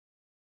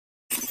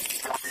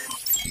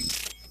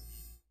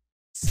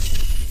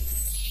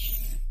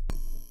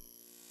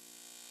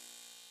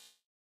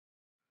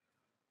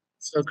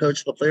So,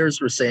 Coach, the players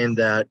were saying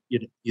that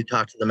you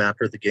talked to them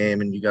after the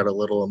game and you got a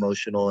little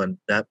emotional, and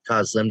that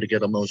caused them to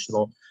get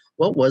emotional.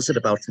 What was it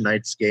about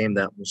tonight's game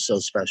that was so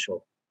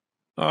special?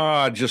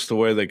 Just the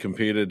way they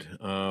competed.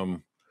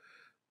 When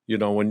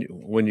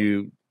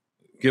you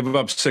give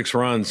up 6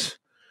 runs,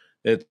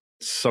 it's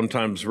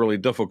sometimes really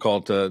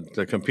difficult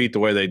to compete the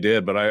way they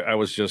did. But I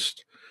was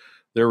just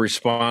their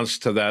response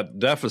to that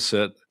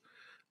deficit.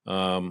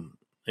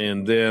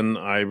 And then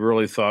I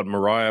really thought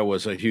Mariah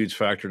was a huge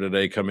factor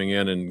today, coming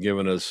in and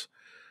giving us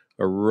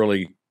a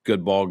really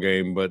good ball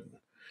game. But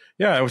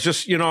yeah, it was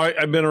just,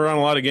 I've been around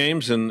a lot of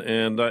games,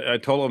 and I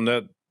told them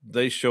that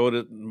they showed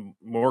it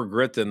more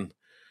grit than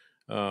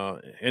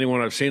anyone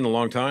I've seen in a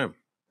long time.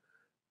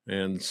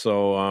 And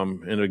so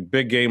in a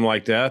big game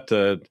like that,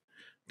 to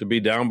be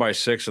down by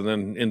 6 and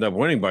then end up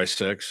winning by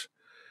 6,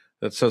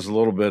 that says a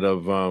little bit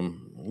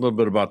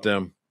about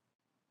them.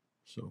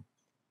 So.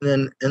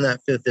 Then in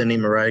that fifth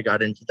inning, Mariah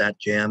got into that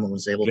jam and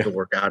was able to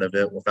work out of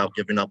it without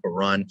giving up a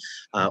run.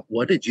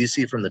 What did you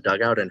see from the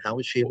dugout, and how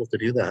was she able to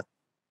do that?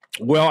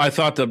 Well, I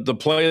thought the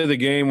play of the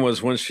game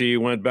was when she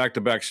went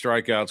back-to-back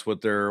strikeouts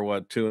with their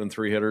 2 and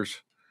 3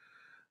 hitters.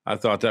 I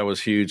thought that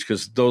was huge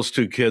because those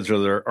two kids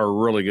are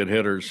really good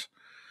hitters,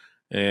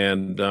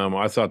 and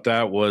I thought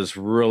that was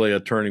really a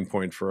turning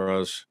point for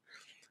us.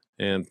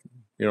 And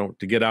to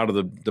get out of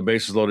the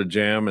bases loaded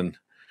jam, and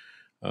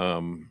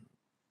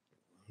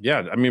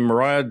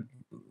Mariah,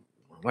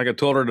 like I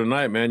told her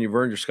tonight, man, you've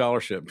earned your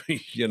scholarship.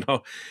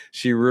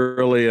 She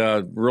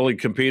really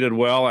competed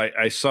well.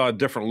 I saw a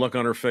different look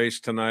on her face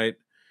tonight.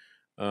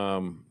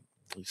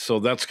 So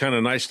that's kind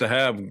of nice to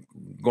have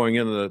going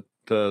into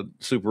the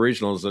Super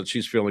Regionals, that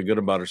she's feeling good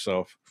about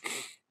herself.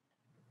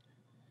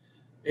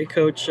 Hey,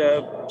 Coach,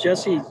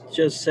 Jessie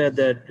just said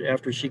that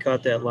after she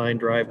caught that line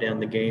drive down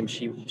the game,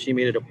 she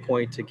made it a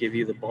point to give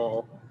you the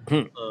ball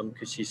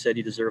because she said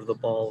you deserve the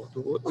ball.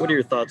 What are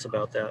your thoughts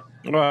about that?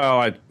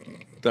 Well,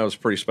 that was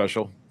pretty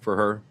special for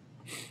her.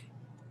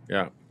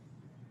 Yeah.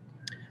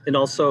 And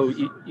also,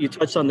 you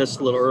touched on this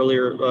a little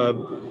earlier.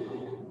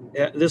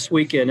 This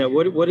weekend,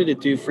 what did it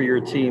do for your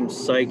team's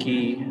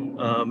psyche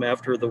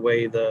after the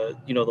way the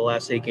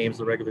last 8 games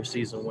of the regular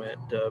season went?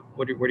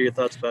 What are your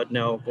thoughts about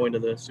now going to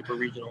the Super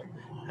Regional?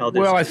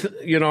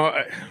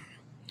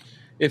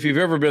 If you've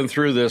ever been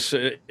through this,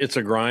 it's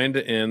a grind,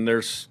 and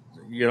there's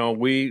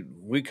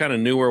we kind of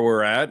knew where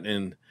we're at,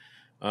 and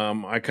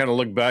I kind of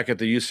look back at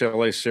the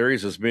UCLA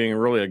series as being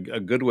really a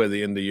good way at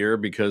the end of the year,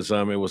 because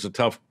it was a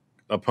tough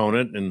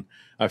opponent, and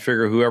I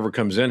figure whoever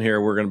comes in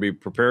here, we're going to be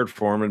prepared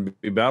for them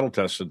and be battle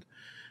tested.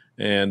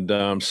 And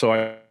so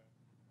I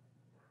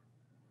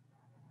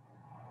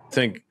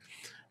think,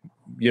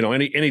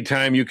 any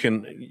time you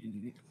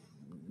can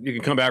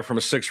come back from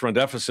a 6-run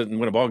deficit and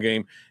win a ball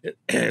game,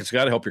 it's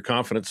got to help your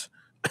confidence.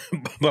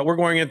 But we're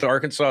going into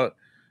Arkansas,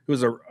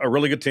 who's a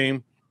really good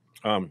team,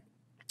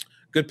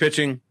 good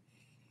pitching,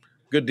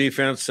 good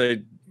defense.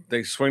 They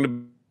swing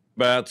the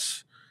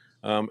bats,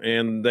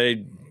 and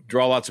they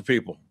draw lots of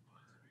people.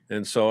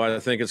 And so I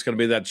think it's going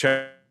to be that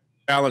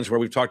challenge where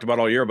we've talked about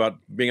all year about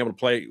being able to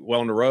play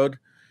well on the road.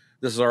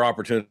 This is our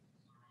opportunity.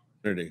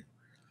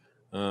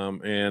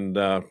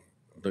 The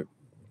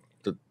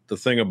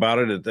thing about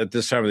it, at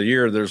this time of the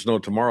year, there's no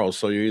tomorrow.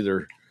 So you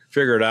either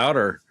figure it out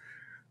or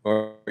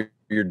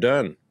you're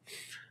done.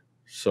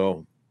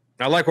 So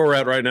I like where we're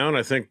at right now, and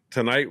I think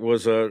tonight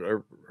was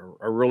a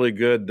really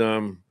good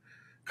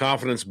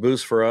confidence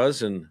boost for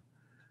us. And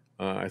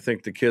I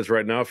think the kids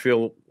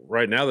feel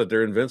that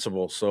they're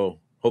invincible. So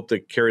hope they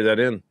carry that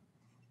in.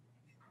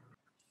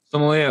 So,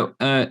 Malia,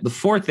 the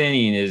 4th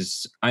inning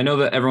is, I know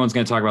that everyone's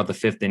going to talk about the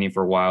 5th inning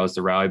for a while as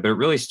the rally, but it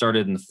really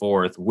started in the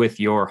 4th with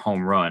your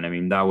home run. I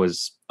mean, that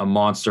was a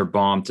monster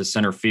bomb to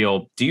center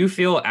field. Do you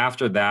feel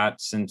after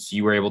that, since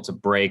you were able to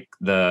break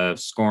the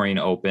scoring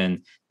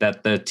open,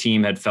 that the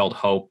team had felt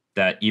hope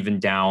that even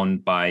down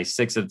by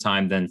 6 at a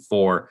time, then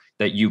 4,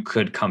 that you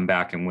could come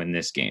back and win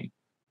this game?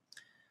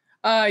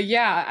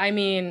 Yeah, I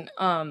mean,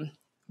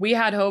 we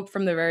had hope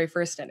from the very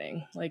first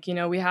inning.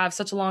 We have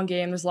such a long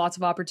game. There's lots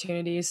of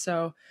opportunities.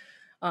 So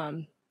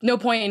no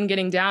point in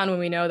getting down when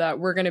we know that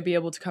we're going to be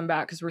able to come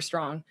back because we're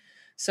strong.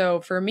 So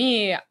for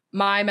me,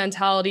 my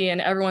mentality and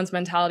everyone's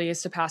mentality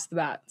is to pass the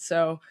bat.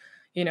 So,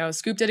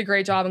 Scoop did a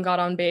great job and got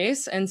on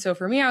base. And so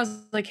for me, I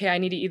was like, hey, I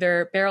need to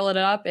either barrel it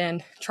up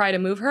and try to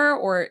move her,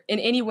 or in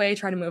any way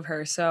try to move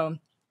her. So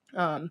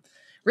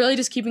really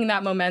just keeping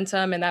that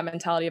momentum and that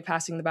mentality of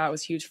passing the bat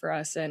was huge for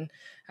us. And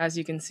as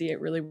you can see,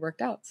 it really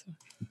worked out. So.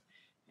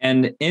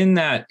 And in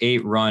that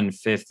 8-run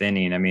 5th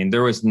inning, I mean,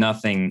 there was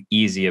nothing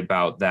easy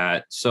about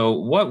that. So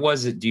what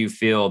was it, do you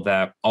feel,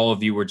 that all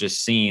of you were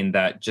just seeing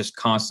that just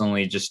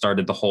constantly just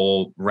started the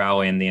whole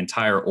rally and the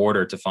entire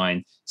order to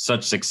find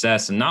such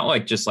success? And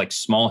not just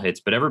small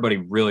hits, but everybody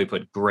really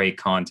put great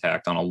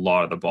contact on a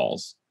lot of the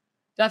balls.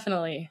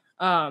 Definitely.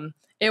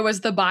 It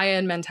was the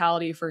buy-in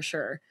mentality for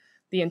sure.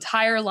 The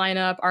entire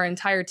lineup, our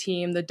entire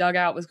team, the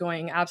dugout was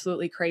going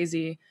absolutely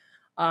crazy.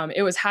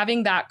 It was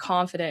having that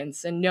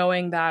confidence and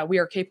knowing that we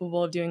are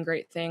capable of doing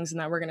great things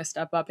and that we're going to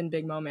step up in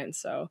big moments.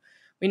 So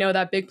we know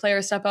that big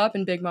players step up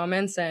in big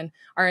moments, and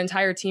our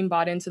entire team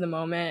bought into the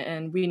moment,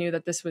 and we knew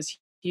that this was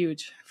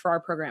huge for our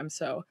program.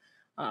 So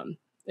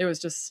it was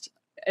just,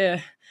 I'm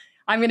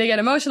going to get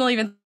emotional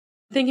even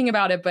thinking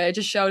about it, but it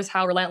just shows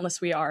how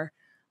relentless we are.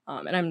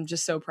 And I'm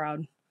just so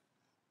proud.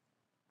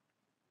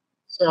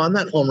 So on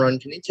that home run,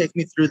 can you take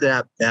me through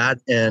that bat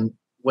and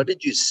what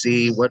did you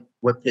see?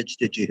 What pitch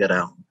did you hit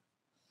out?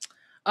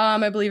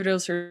 I believe it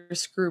was her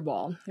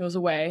screwball. It was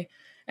away.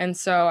 And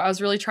so I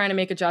was really trying to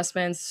make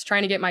adjustments,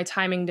 trying to get my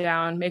timing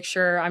down, make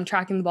sure I'm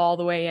tracking the ball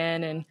the way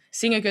in and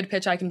seeing a good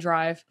pitch I can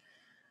drive.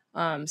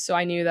 So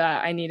I knew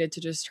that I needed to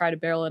just try to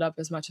barrel it up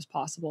as much as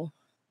possible.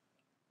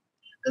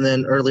 And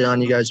then early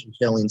on, you guys were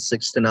failing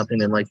 6-0.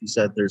 And like you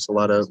said, there's a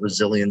lot of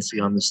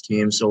resiliency on this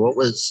team. So what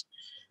was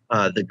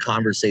the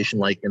conversation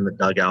like in the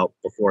dugout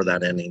before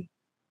that inning?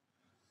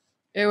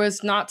 It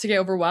was not to get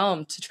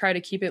overwhelmed, to try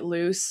to keep it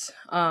loose,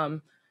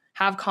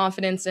 have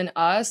confidence in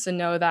us and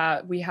know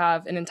that we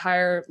have an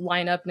entire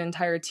lineup, an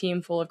entire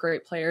team full of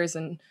great players,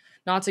 and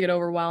not to get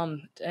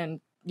overwhelmed. And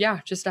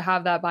yeah, just to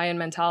have that buy-in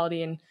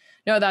mentality and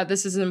know that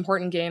this is an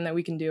important game, that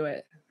we can do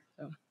it.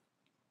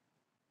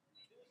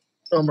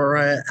 So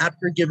Mariah,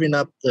 after giving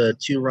up the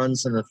 2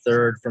 runs in the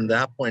third, from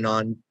that point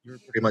on, you were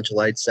pretty much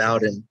lights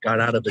out and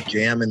got out of a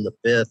jam in the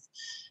 5th.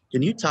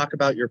 Can you talk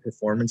about your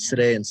performance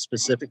today and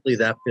specifically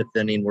that 5th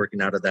inning working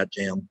out of that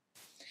jam?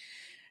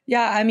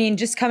 Yeah, I mean,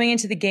 just coming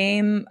into the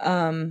game,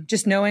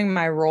 just knowing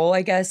my role,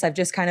 I guess. I've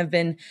just kind of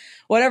been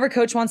whatever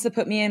coach wants to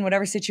put me in,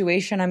 whatever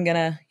situation, I'm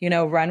going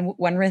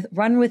to,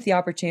 run with the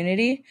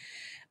opportunity.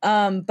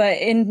 But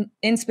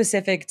in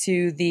specific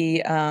to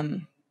the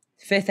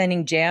 5th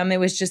inning jam, it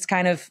was just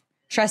kind of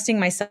trusting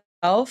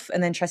myself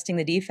and then trusting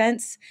the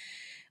defense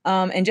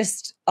and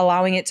just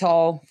allowing it to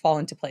all fall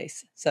into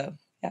place. So,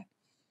 yeah.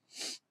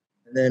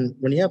 And then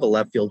when you have a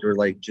left fielder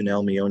like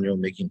Janelle Mionio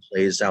making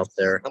plays out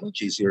there, how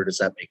much easier does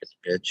that make it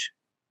to pitch?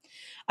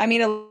 I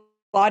mean, a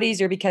lot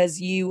easier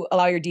because you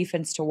allow your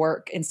defense to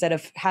work instead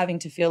of having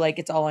to feel like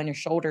it's all on your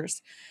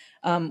shoulders.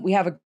 We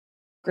have a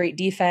great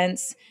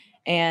defense,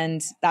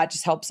 and that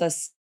just helps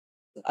us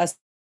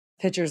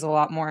pitchers a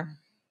lot more.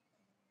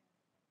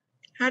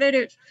 How did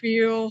it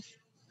feel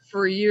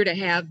for you to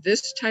have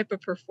this type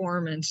of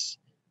performance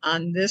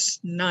on this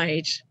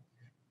night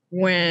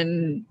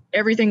when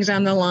everything's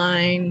on the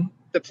line,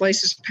 the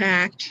place is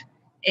packed,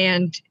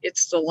 and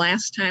it's the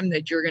last time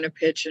that you're going to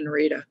pitch in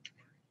Rita?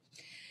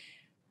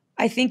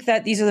 I think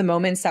that these are the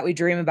moments that we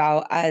dream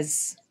about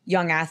as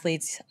young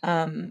athletes.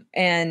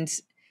 And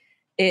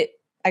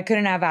I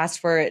couldn't have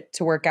asked for it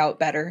to work out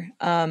better.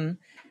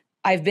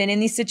 I've been in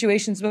these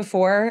situations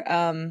before,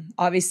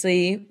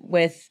 obviously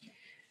with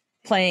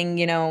playing,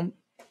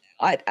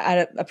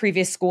 at a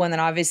previous school and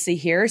then obviously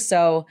here.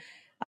 So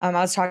I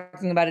was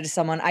talking about it to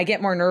someone. I get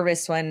more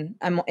nervous when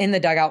I'm in the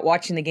dugout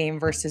watching the game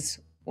versus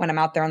when I'm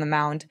out there on the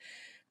mound.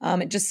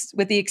 It just,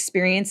 with the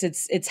experience,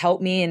 it's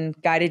helped me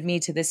and guided me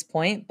to this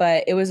point,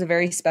 but it was a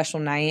very special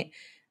night.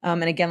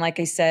 And again, like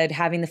I said,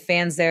 having the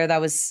fans there,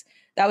 that was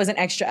an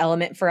extra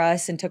element for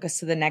us and took us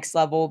to the next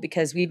level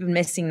because we've been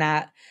missing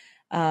that.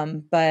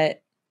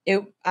 But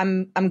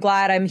I'm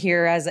glad I'm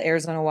here as an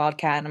Arizona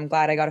Wildcat, and I'm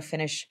glad I got to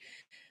finish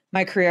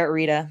my career at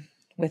Rita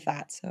with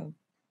that. So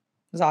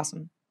it was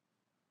awesome.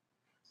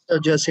 So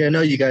Jessie, I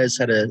know you guys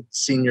had a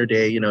senior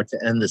day, to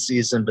end the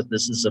season, but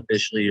this is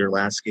officially your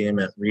last game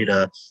at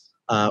Rita.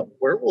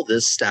 Where will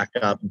this stack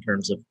up in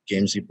terms of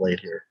games you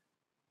played here?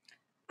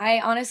 I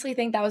honestly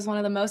think that was one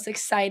of the most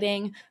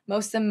exciting,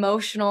 most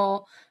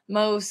emotional,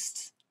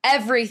 most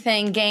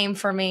everything game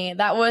for me.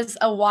 That was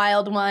a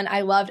wild one.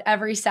 I loved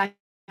every second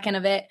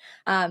of it.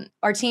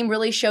 Our team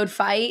really showed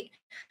fight,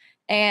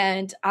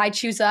 and I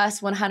choose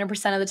us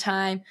 100% of the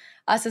time.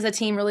 Us as a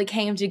team really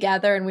came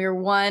together, and we were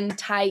one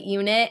tight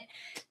unit,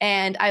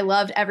 and I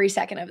loved every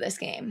second of this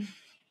game.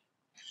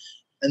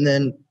 And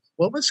then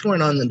what was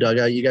going on in the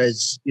dugout? You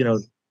guys,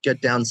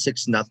 get down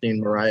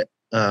 6-0.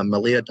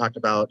 Malia talked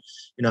about,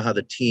 how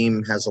the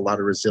team has a lot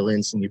of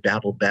resilience and you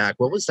battled back.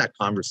 What was that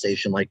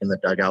conversation like in the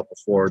dugout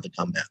before the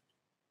comeback?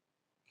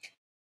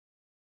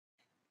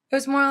 It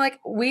was more like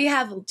we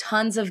have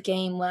tons of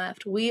game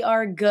left. We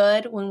are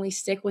good when we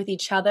stick with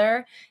each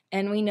other,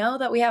 and we know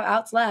that we have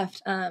outs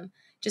left.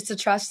 Just to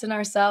trust in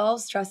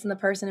ourselves, trust in the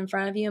person in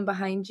front of you and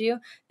behind you,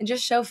 and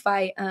just show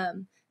fight.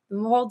 The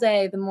whole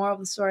day, the moral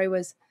of the story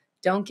was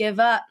don't give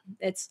up.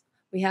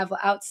 We have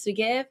outs to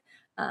give.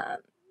 I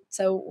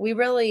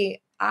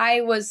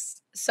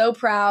was so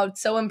proud,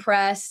 so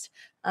impressed.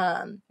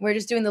 We're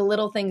just doing the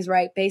little things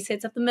right. Base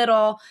hits up the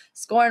middle,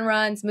 scoring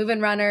runs,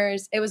 moving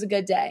runners. It was a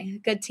good day, a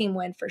good team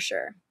win for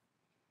sure.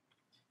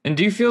 And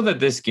do you feel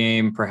that this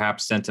game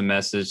perhaps sent a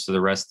message to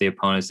the rest of the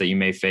opponents that you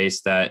may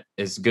face, that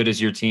as good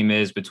as your team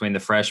is between the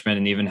freshmen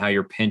and even how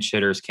your pinch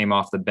hitters came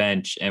off the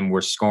bench and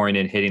were scoring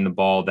and hitting the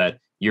ball, that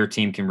your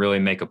team can really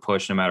make a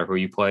push no matter who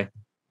you play?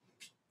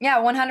 Yeah,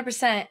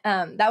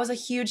 100%. That was a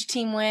huge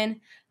team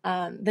win.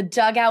 The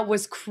dugout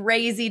was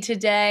crazy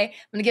today. I'm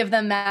going to give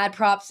them mad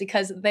props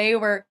because they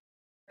were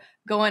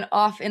going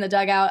off in the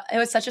dugout. It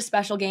was such a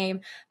special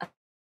game.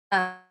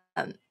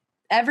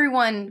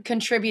 everyone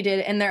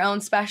contributed in their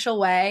own special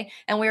way,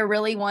 and we were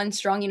really one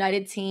strong,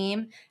 united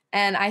team.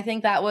 And I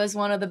think that was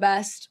one of the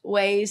best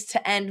ways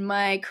to end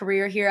my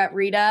career here at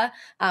Rita.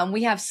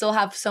 We still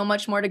have so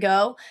much more to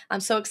go.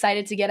 I'm so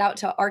excited to get out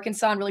to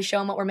Arkansas and really show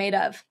them what we're made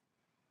of.